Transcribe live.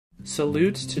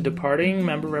Salutes to departing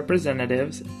member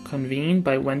representatives convened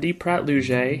by Wendy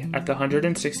Pratt-Luget at the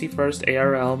 161st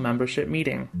ARL membership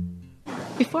meeting.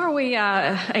 Before we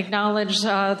acknowledge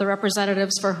the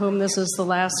representatives for whom this is the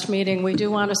last meeting, we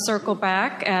do want to circle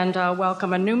back and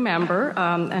welcome a new member.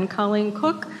 And Colleen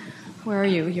Cook, where are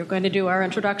you? You're going to do our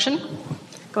introduction?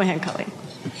 Go ahead, Colleen.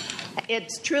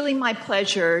 It's truly my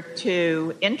pleasure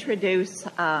to introduce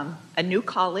a new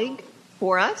colleague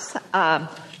for us.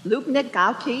 Lubna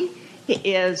Gauti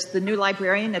is the new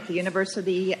librarian at the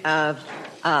University of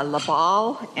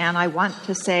Laval, and I want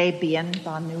to say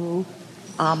bienvenue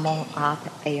à mon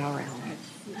ARL.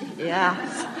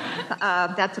 Yes,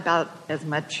 that's about as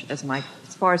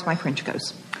far as my French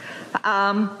goes.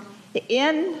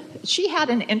 She had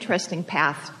an interesting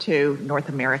path to North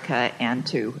America and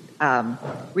to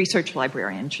research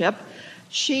librarianship.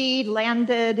 She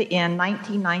landed in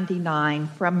 1999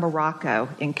 from Morocco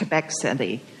in Quebec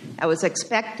City. I was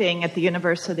expecting at the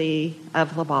University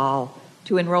of Laval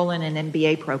to enroll in an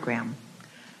MBA program.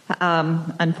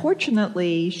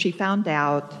 Unfortunately, she found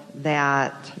out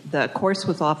that the course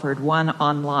was offered one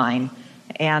online,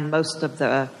 and most of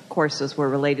the courses were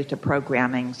related to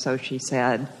programming, so she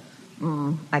said,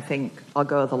 I think I'll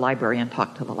go to the library and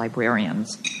talk to the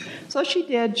librarians. So she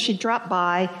did. She dropped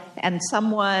by, and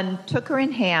someone took her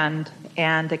in hand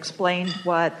and explained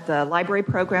what the library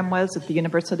program was at the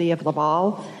University of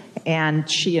Laval, and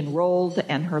she enrolled,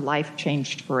 and her life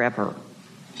changed forever.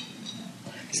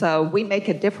 So we make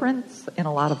a difference in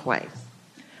a lot of ways.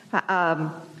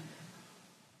 At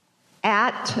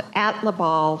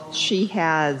Laval, she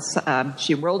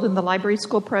enrolled in the library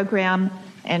school program,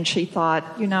 and she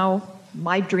thought,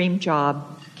 my dream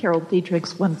job, Carol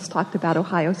Diedrichs once talked about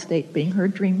Ohio State being her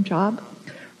dream job.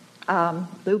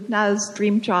 Lubna's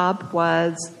dream job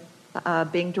was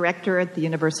being director at the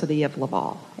University of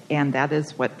Laval, and that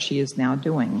is what she is now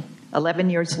doing. 11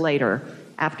 years later,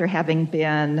 after having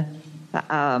been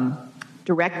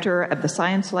director of the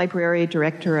Science Library,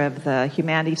 director of the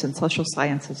Humanities and Social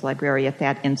Sciences Library at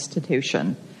that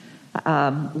institution.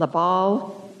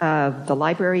 Laval, the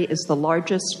library is the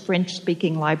largest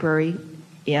French-speaking library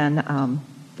in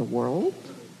the world?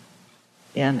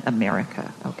 In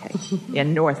America, okay,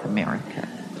 in North America.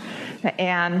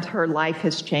 And her life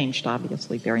has changed,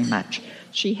 obviously, very much.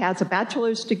 She has a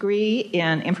bachelor's degree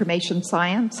in information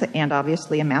science and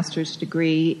obviously a master's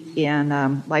degree in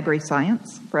library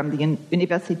science from the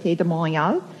Université de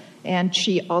Montréal. And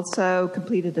she also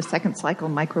completed a second cycle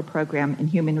micro-program in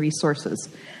human resources.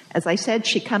 As I said,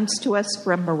 she comes to us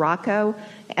from Morocco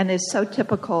and is so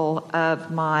typical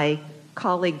of my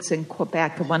colleagues in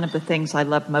Quebec. One of the things I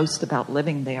love most about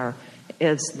living there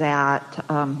is that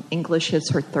English is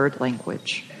her third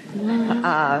language.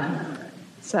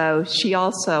 So she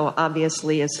also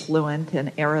obviously is fluent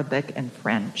in Arabic and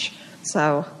French.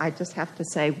 So I just have to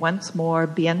say once more,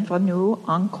 bienvenue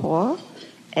encore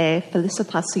et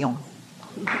félicitations.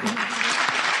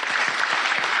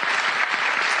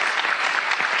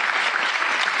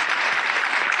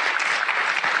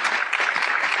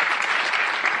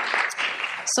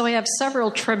 So we have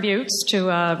several tributes to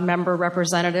member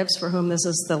representatives for whom this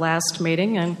is the last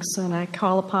meeting. And so I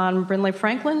call upon Brinley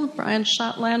Franklin, Brian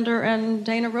Schottlander, and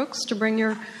Dana Rooks to bring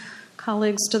your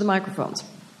colleagues to the microphones.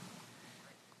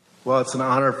 Well, it's an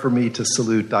honor for me to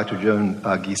salute Dr. Joan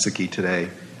Giesecke today,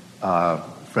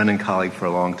 friend and colleague for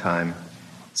a long time.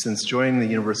 Since joining the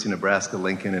University of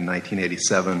Nebraska-Lincoln in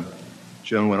 1987,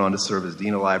 Joan went on to serve as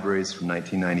Dean of Libraries from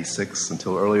 1996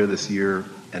 until earlier this year,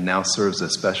 and now serves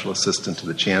as Special Assistant to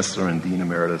the Chancellor and Dean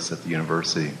Emeritus at the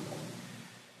university.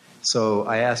 So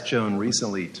I asked Joan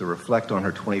recently to reflect on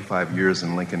her 25 years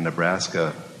in Lincoln,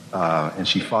 Nebraska, and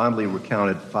she fondly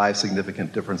recounted 5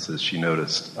 significant differences she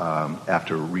noticed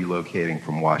after relocating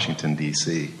from Washington,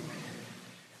 D.C.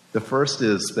 The first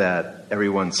is that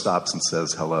everyone stops and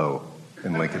says hello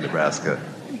in Lincoln, Nebraska.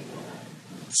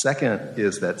 Second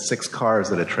is that 6 cars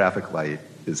at a traffic light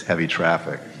is heavy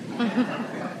traffic.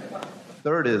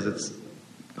 Third is it's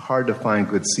hard to find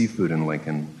good seafood in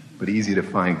Lincoln, but easy to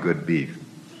find good beef.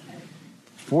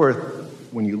 Fourth,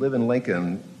 when you live in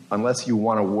Lincoln, unless you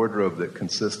want a wardrobe that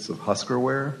consists of Husker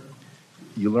wear,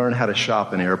 you learn how to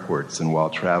shop in airports and while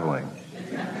traveling.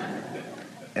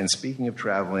 And speaking of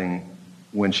traveling,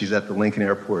 when she's at the Lincoln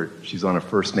airport, she's on a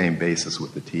first-name basis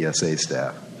with the TSA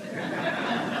staff.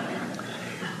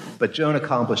 But Joan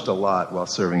accomplished a lot while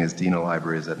serving as Dean of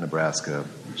Libraries at Nebraska.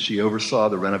 She oversaw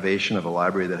the renovation of a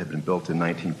library that had been built in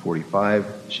 1945.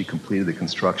 She completed the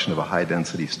construction of a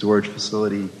high-density storage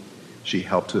facility. She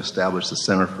helped to establish the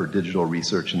Center for Digital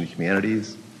Research in the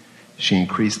Humanities. She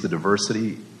increased the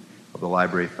diversity of the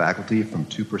library faculty from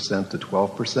 2% to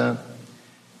 12%.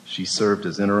 She served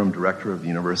as interim director of the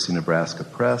University of Nebraska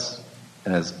Press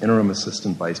and as interim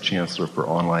assistant vice chancellor for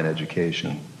online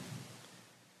education.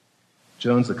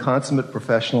 Joan's a consummate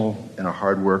professional and a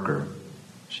hard worker.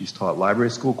 She's taught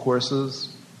library school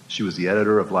courses. She was the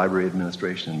editor of Library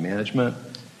Administration and Management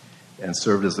and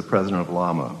served as the president of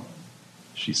LAMA.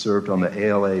 She served on the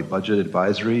ALA Budget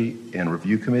Advisory and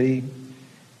Review Committee,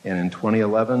 and in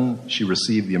 2011, she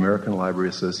received the American Library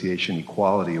Association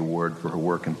Equality Award for her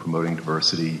work in promoting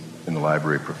diversity in the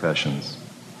library professions.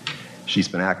 She's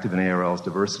been active in ARL's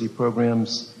diversity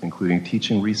programs, including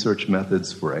teaching research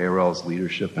methods for ARL's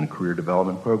Leadership and Career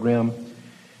Development Program,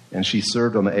 and she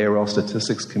served on the ARL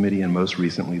Statistics Committee and most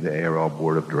recently the ARL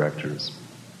Board of Directors.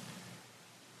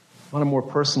 On a more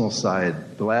personal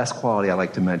side, the last quality I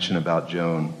like to mention about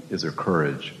Joan is her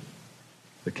courage.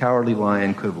 The Cowardly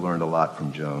Lion could have learned a lot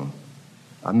from Joan.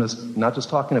 I'm not just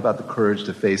talking about the courage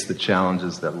to face the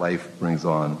challenges that life brings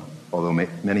on, although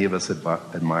many of us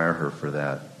admire her for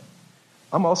that.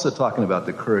 I'm also talking about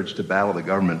the courage to battle the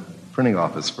government printing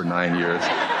office for 9 years.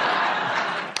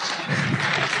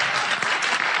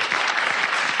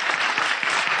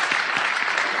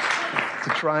 To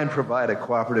try and provide a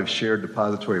cooperative shared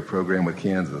depository program with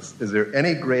Kansas. Is there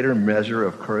any greater measure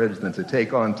of courage than to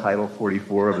take on Title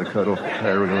 44 of the Code of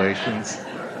Regulations?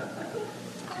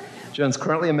 Joan's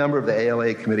currently a member of the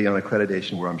ALA Committee on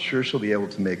Accreditation, where I'm sure she'll be able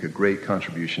to make a great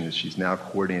contribution as she's now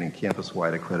coordinating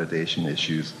campus-wide accreditation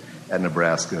issues at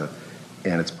Nebraska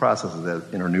and its processes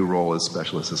in her new role as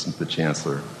Special Assistant to the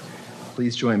Chancellor.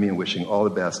 Please join me in wishing all the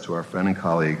best to our friend and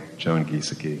colleague, Joan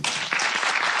Giesecke.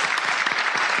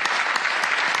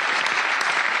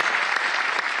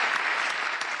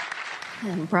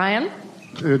 And Brian?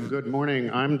 Good morning.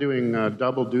 I'm doing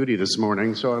double duty this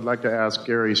morning, so I'd like to ask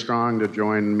Gary Strong to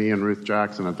join me and Ruth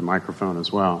Jackson at the microphone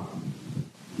as well.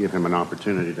 Give him an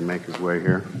opportunity to make his way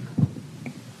here.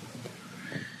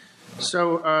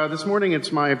 So this morning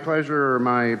it's my pleasure,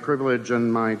 my privilege,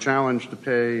 and my challenge to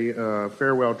pay a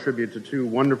farewell tribute to two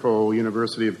wonderful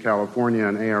University of California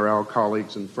and ARL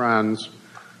colleagues and friends.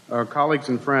 Colleagues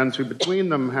and friends who between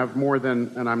them have more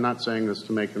than, and I'm not saying this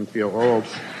to make them feel old,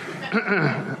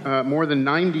 more than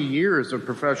 90 years of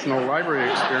professional library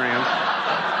experience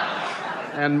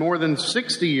and more than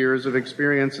 60 years of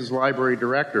experience as library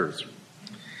directors.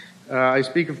 I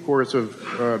speak, of course, of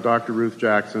Dr. Ruth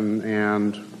Jackson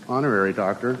and honorary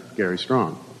Dr. Gary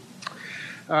Strong.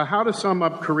 How to sum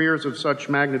up careers of such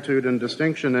magnitude and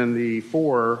distinction in the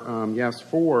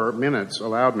 4 minutes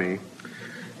allowed me?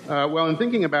 Well, in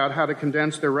thinking about how to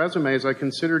condense their resumes, I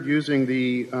considered using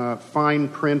the fine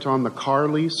print on the car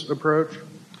lease approach.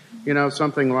 You know,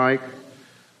 something like,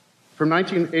 from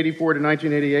 1984 to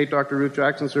 1988, Dr. Ruth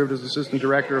Jackson served as Assistant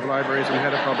Director of Libraries and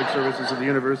Head of Public Services at the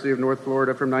University of North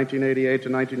Florida. From 1988 to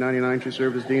 1999, she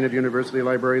served as Dean of University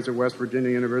Libraries at West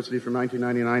Virginia University. From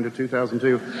 1999 to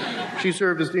 2002, she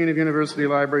served as Dean of University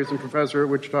Libraries and Professor at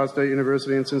Wichita State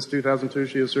University, and since 2002,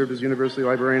 she has served as University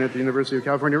Librarian at the University of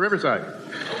California, Riverside.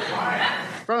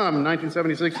 From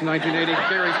 1976 to 1980,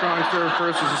 Gary Strong served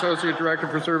first as Associate Director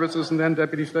for Services and then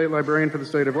Deputy State Librarian for the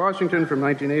State of Washington. From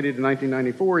 1980 to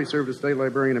 1994, he served as State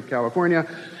Librarian of California.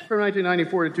 From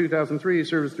 1994 to 2003, he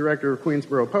served as Director of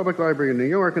Queensborough Public Library in New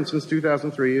York, and since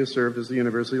 2003, he has served as the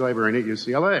University Librarian at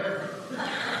UCLA.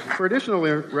 For additional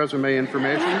resume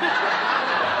information,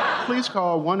 please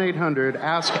call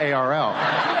 1-800-ASK-ARL.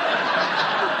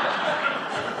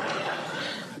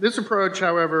 This approach,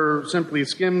 however, simply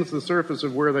skims the surface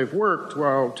of where they've worked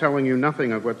while telling you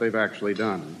nothing of what they've actually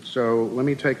done. So let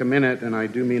me take a minute, and I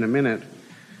do mean a minute,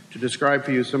 to describe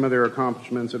for you some of their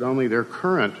accomplishments at only their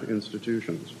current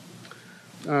institutions.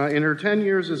 In her 10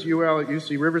 years as UL at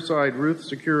UC Riverside, Ruth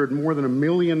secured more than $1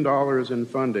 million in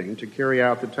funding to carry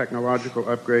out the technological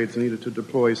upgrades needed to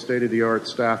deploy state-of-the-art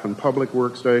staff and public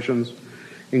workstations,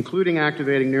 including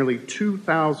activating nearly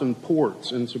 2,000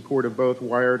 ports in support of both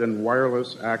wired and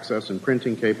wireless access and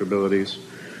printing capabilities.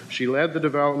 She led the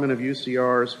development of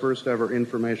UCR's first ever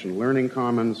Information Learning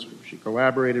Commons. She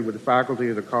collaborated with the faculty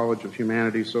of the College of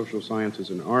Humanities, Social Sciences,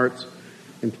 and Arts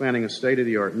in planning a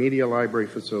state-of-the-art media library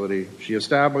facility. She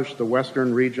established the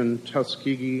Western Region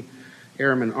Tuskegee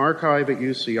Airmen Archive at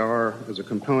UCR as a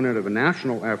component of a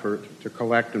national effort to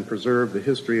collect and preserve the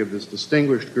history of this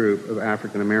distinguished group of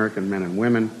African American men and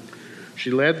women.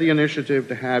 She led the initiative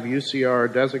to have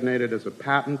UCR designated as a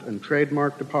patent and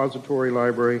trademark depository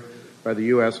library by the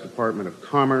U.S. Department of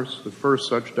Commerce, the first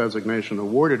such designation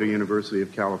awarded a University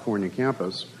of California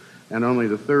campus, and only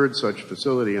the third such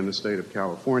facility in the state of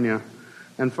California.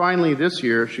 And finally, this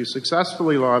year, she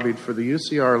successfully lobbied for the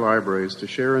UCR libraries to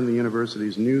share in the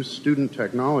university's new student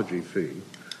technology fee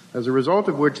as a result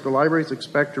of which the libraries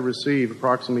expect to receive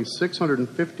approximately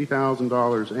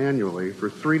 $650,000 annually for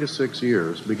 3 to 6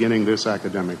 years beginning this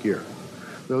academic year.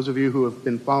 Those of you who have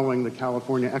been following the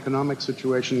California economic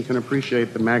situation can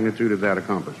appreciate the magnitude of that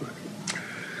accomplishment.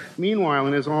 Meanwhile,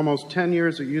 in his almost 10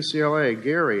 years at UCLA,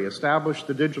 Gary established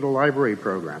the Digital Library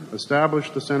Program,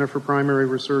 established the Center for Primary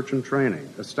Research and Training,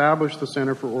 established the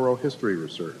Center for Oral History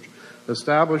Research,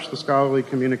 established the Scholarly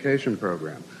Communication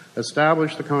Program,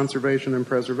 established the Conservation and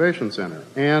Preservation Center,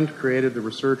 and created the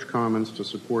Research Commons to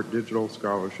support digital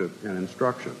scholarship and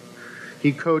instruction.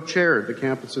 He co-chaired the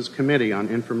campus's Committee on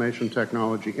Information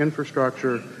Technology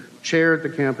Infrastructure, chaired the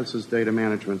campus's Data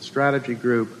Management Strategy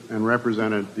Group, and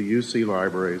represented the UC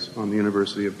libraries on the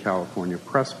University of California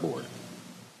Press Board.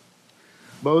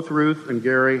 Both Ruth and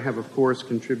Gary have, of course,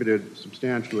 contributed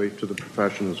substantially to the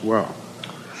profession as well.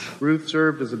 Ruth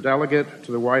served as a delegate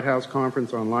to the White House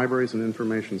Conference on Libraries and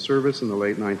Information Service in the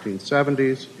late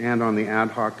 1970s and on the Ad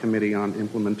Hoc Committee on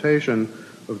Implementation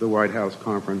of the White House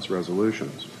Conference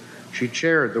resolutions. She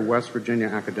chaired the West Virginia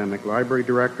Academic Library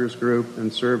Directors Group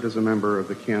and served as a member of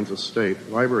the Kansas State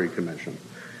Library Commission.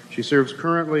 She serves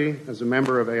currently as a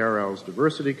member of ARL's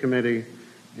Diversity Committee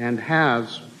and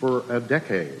has, for a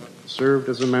decade, served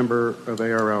as a member of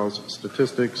ARL's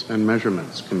Statistics and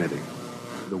Measurements Committee.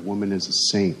 The woman is a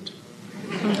saint.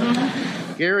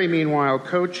 Gary, meanwhile,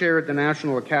 co-chaired the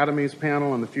National Academy's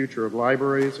panel on the future of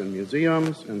libraries and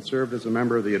museums and served as a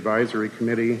member of the advisory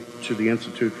committee to the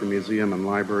Institute for Museum and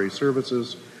Library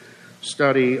Services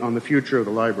study on the future of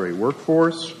the library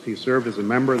workforce. He served as a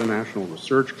member of the National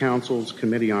Research Council's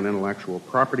Committee on Intellectual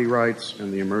Property Rights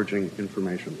and the Emerging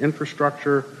Information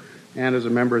Infrastructure, and as a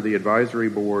member of the advisory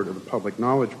board of the Public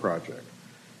Knowledge Project.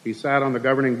 He sat on the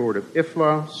governing board of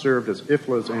IFLA, served as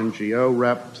IFLA's NGO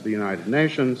rep to the United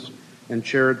Nations, and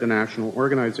chaired the National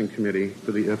Organizing Committee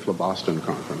for the IFLA Boston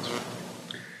Conference.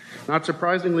 Not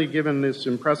surprisingly, given this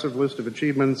impressive list of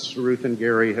achievements, Ruth and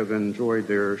Gary have enjoyed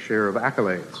their share of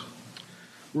accolades.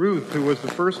 Ruth, who was the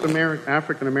first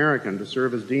African American to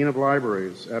serve as Dean of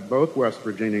Libraries at both West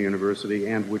Virginia University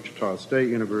and Wichita State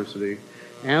University,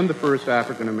 and the first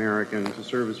African American to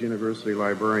serve as university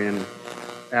librarian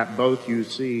at both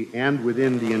UC and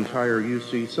within the entire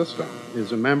UC system,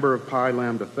 is a member of Pi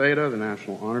Lambda Theta, the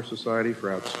National Honor Society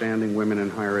for Outstanding Women in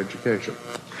Higher Education.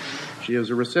 She is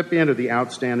a recipient of the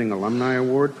Outstanding Alumni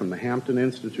Award from the Hampton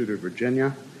Institute of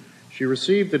Virginia. She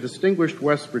received the Distinguished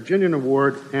West Virginian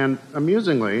Award and,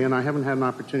 amusingly, and I haven't had an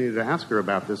opportunity to ask her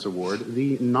about this award,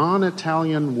 the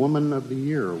Non-Italian Woman of the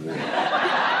Year Award.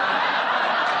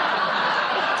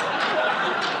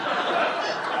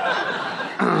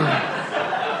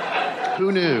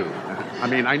 Who knew? I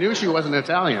mean, I knew she wasn't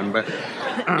Italian, but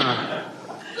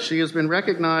she has been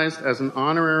recognized as an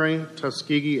honorary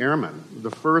Tuskegee Airman, the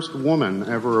first woman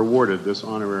ever awarded this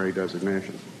honorary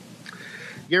designation.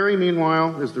 Gary,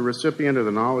 meanwhile, is the recipient of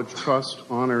the Knowledge Trust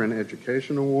Honor in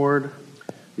Education Award,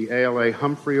 the ALA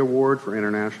Humphrey Award for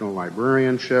International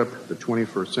Librarianship, the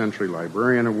 21st Century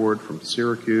Librarian Award from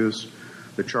Syracuse,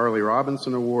 the Charlie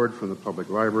Robinson Award from the Public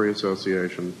Library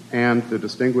Association, and the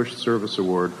Distinguished Service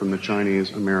Award from the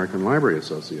Chinese American Library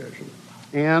Association.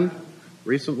 And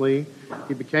recently,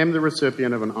 he became the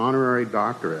recipient of an honorary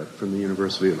doctorate from the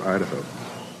University of Idaho.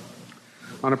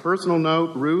 On a personal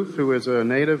note, Ruth, who is a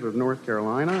native of North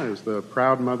Carolina, is the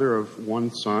proud mother of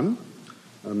one son,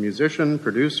 a musician,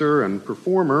 producer, and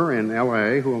performer in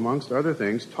L.A. who, amongst other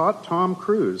things, taught Tom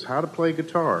Cruise how to play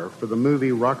guitar for the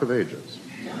movie Rock of Ages.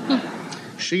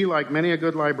 She, like many a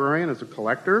good librarian, is a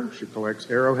collector. She collects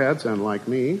arrowheads and, like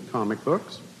me, comic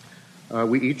books.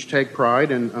 We each take pride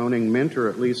in owning mint or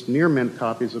at least near mint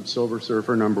copies of Silver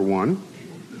Surfer #1.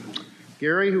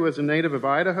 Gary, who is a native of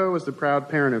Idaho, is the proud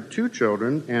parent of 2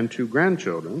 children and 2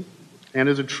 grandchildren and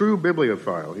is a true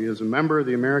bibliophile. He is a member of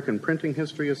the American Printing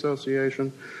History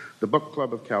Association, the Book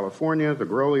Club of California, the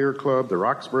Grolier Club, the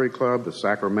Roxbury Club, the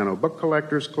Sacramento Book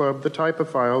Collectors Club, the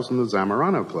Typophiles, and the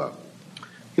Zamorano Club.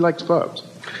 He likes clubs.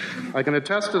 I can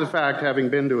attest to the fact, having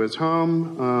been to his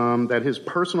home, that his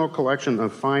personal collection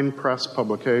of fine press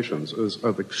publications is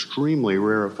of extremely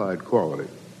rarefied quality.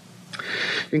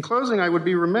 In closing, I would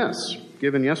be remiss,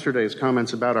 given yesterday's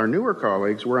comments about our newer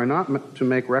colleagues, were I not to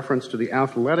make reference to the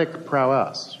athletic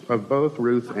prowess of both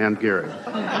Ruth and Gary.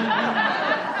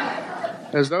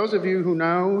 As those of you who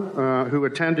know, who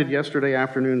attended yesterday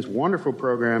afternoon's wonderful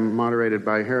program moderated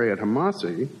by Harriet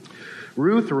Hamasi,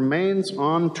 Ruth remains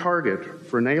on target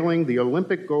for nailing the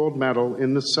Olympic gold medal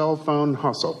in the cell phone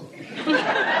hustle.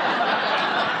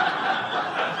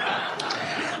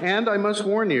 And I must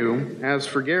warn you, as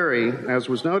for Gary, as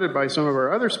was noted by some of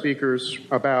our other speakers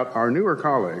about our newer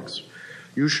colleagues,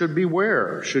 You should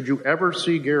beware should you ever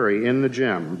see Gary in the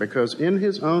gym, because in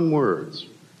his own words,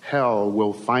 hell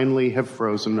will finally have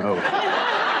frozen over.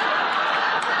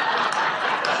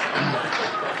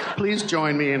 Please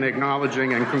join me in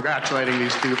acknowledging and congratulating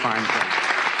these two fine friends.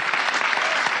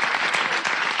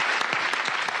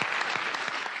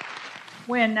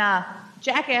 When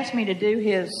Jack asked me to do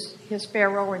his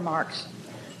farewell remarks,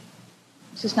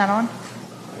 is this not on?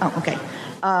 Oh, okay.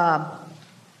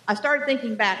 I started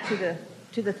thinking back to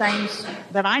the things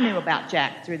that I knew about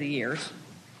Jack through the years.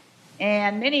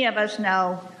 And many of us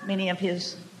know many of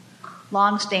his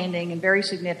long-standing and very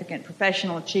significant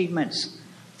professional achievements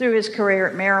through his career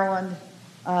at Maryland,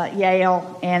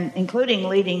 Yale, and including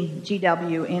leading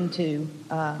GW into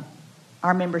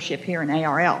our membership here in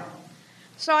ARL.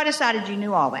 So I decided you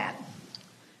knew all that.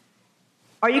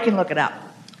 Or you can look it up.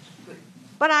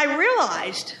 But I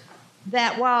realized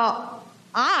that while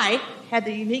I was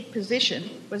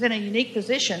in a unique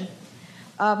position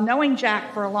of knowing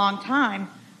Jack for a long time,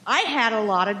 I had a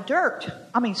lot of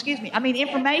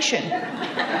information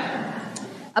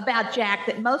about Jack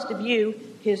that most of you,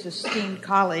 his esteemed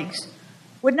colleagues,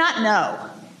 would not know.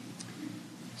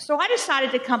 So I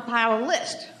decided to compile a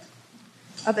list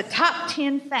of the top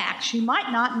 10 facts you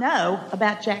might not know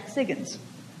about Jack Siggins.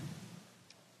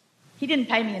 He didn't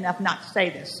pay me enough not to say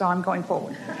this, so I'm going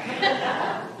forward.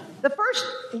 The first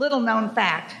little-known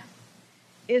fact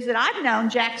is that I've known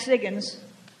Jack Siggins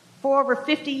for over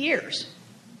 50 years.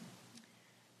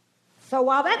 So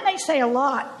while that may say a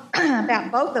lot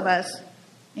about both of us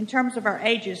in terms of our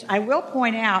ages, I will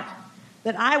point out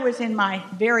that I was in my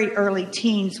very early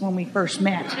teens when we first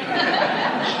met.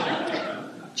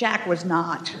 Jack was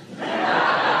not.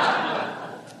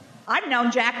 I've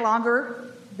known Jack longer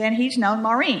than he's known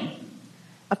Maureen,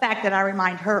 a fact that I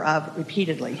remind her of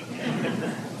repeatedly.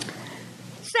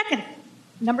 Second,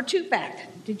 number 2 fact.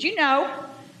 Did you know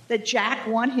that Jack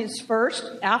won his first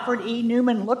Alfred E.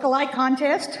 Newman look-alike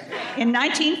contest in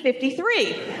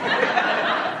 1953?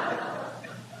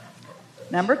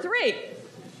 Number 3.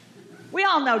 We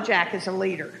all know Jack is a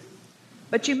leader,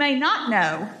 but you may not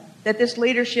know that this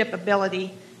leadership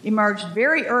ability emerged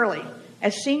very early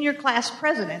as senior class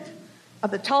president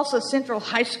of the Tulsa Central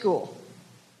High School.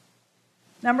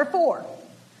 Number 4,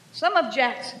 some of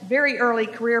Jack's very early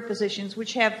career positions,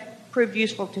 which have proved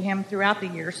useful to him throughout the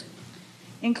years,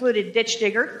 included ditch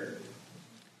digger,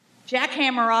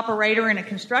 jackhammer operator in a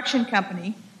construction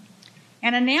company,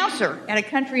 and announcer at a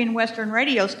country and western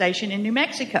radio station in New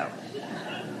Mexico.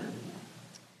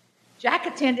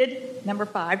 Number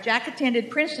 5, Jack attended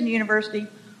Princeton University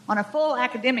on a full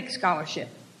academic scholarship,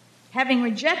 having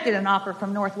rejected an offer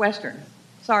from Northwestern.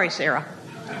 Sorry, Sarah.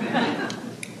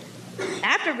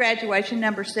 After graduation,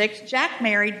 number 6, Jack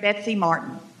married Betsy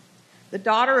Martin, the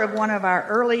daughter of one of our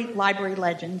early library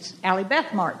legends, Allie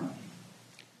Beth Martin.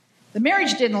 The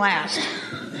marriage didn't last,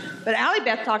 but Allie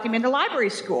Beth talked him into library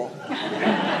school,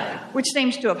 which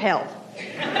seems to have held.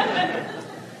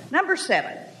 Number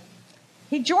 7,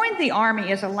 he joined the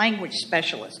Army as a language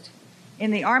specialist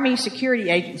in the Army Security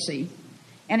Agency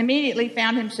and immediately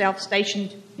found himself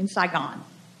stationed in Saigon.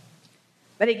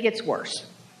 But it gets worse.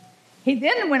 He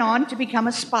then went on to become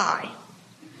a spy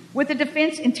with the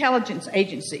Defense Intelligence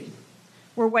Agency.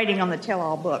 We're waiting on the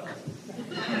tell-all book.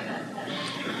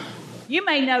 You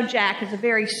may know Jack as a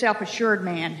very self-assured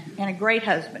man and a great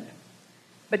husband.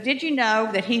 But did you know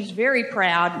that he's very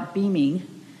proud and beaming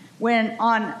when,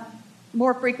 on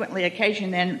more frequently occasion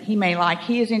than he may like,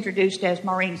 he is introduced as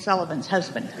Maureen Sullivan's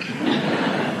husband?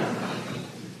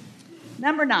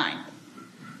 Number 9.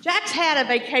 Jack's had a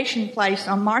vacation place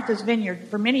on Martha's Vineyard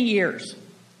for many years.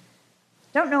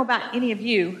 Don't know about any of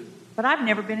you, but I've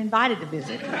never been invited to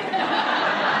visit.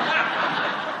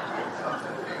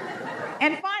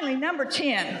 And finally, number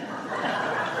 10.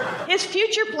 His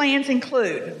future plans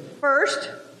include,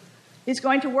 first, he's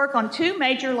going to work on 2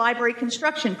 major library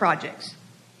construction projects.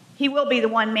 He will be the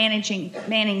one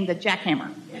manning the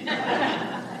jackhammer.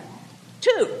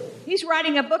 2, he's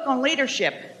writing a book on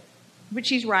leadership, which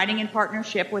he's writing in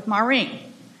partnership with Maureen.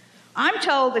 I'm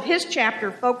told that his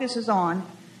chapter focuses on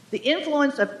the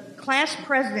influence of class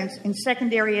presidents in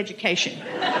secondary education.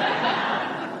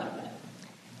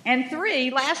 And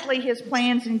 3, lastly, his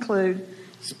plans include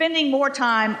spending more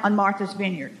time on Martha's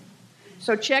Vineyard.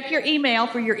 So check your email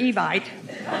for your Evite.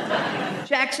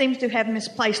 Jack seems to have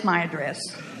misplaced my address.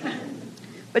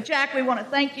 But Jack, we want to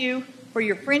thank you for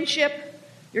your friendship,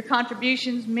 your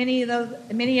contributions, many of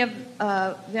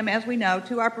them, as we know,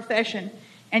 to our profession,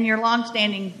 and your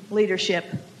longstanding leadership.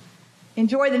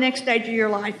 Enjoy the next stage of your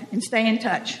life and stay in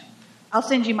touch. I'll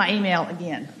send you my email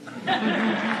again.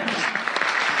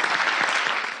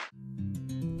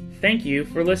 Thank you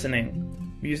for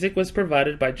listening. Music was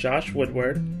provided by Josh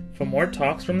Woodward. For more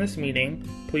talks from this meeting,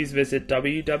 please visit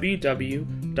www.arl.org.